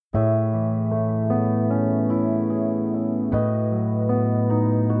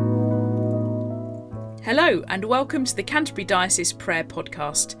Hello and welcome to the Canterbury Diocese Prayer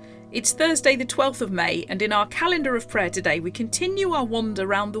Podcast. It's Thursday the 12th of May, and in our calendar of prayer today we continue our wander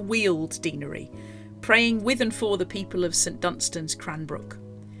round the Weald Deanery, praying with and for the people of St Dunstan's Cranbrook.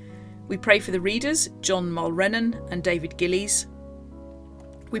 We pray for the readers, John Mulrennan and David Gillies.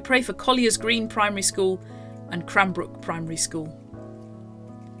 We pray for Colliers Green Primary School and Cranbrook Primary School.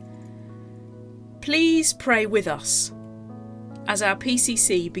 Please pray with us as our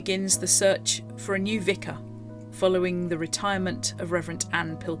PCC begins the search for a new vicar following the retirement of Reverend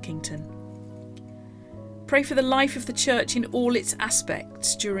Anne Pilkington. Pray for the life of the church in all its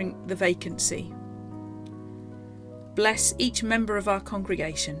aspects during the vacancy. Bless each member of our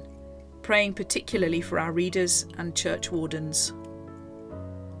congregation, praying particularly for our readers and church wardens.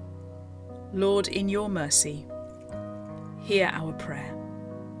 Lord, in your mercy, hear our prayer.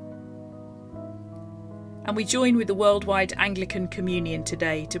 And we join with the Worldwide Anglican Communion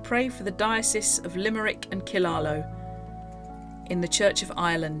today to pray for the Diocese of Limerick and Killaloe in the Church of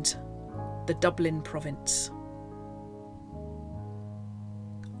Ireland, the Dublin province.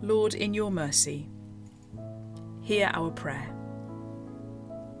 Lord, in your mercy, hear our prayer.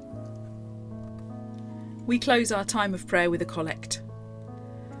 We close our time of prayer with a collect.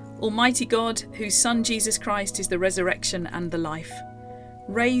 Almighty God, whose Son Jesus Christ is the resurrection and the life,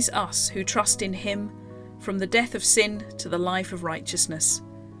 raise us who trust in him from the death of sin to the life of righteousness,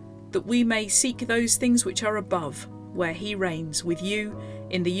 that we may seek those things which are above, where he reigns with you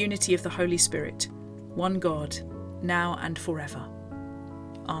in the unity of the Holy Spirit, one God, now and forever.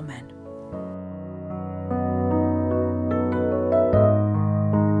 Amen.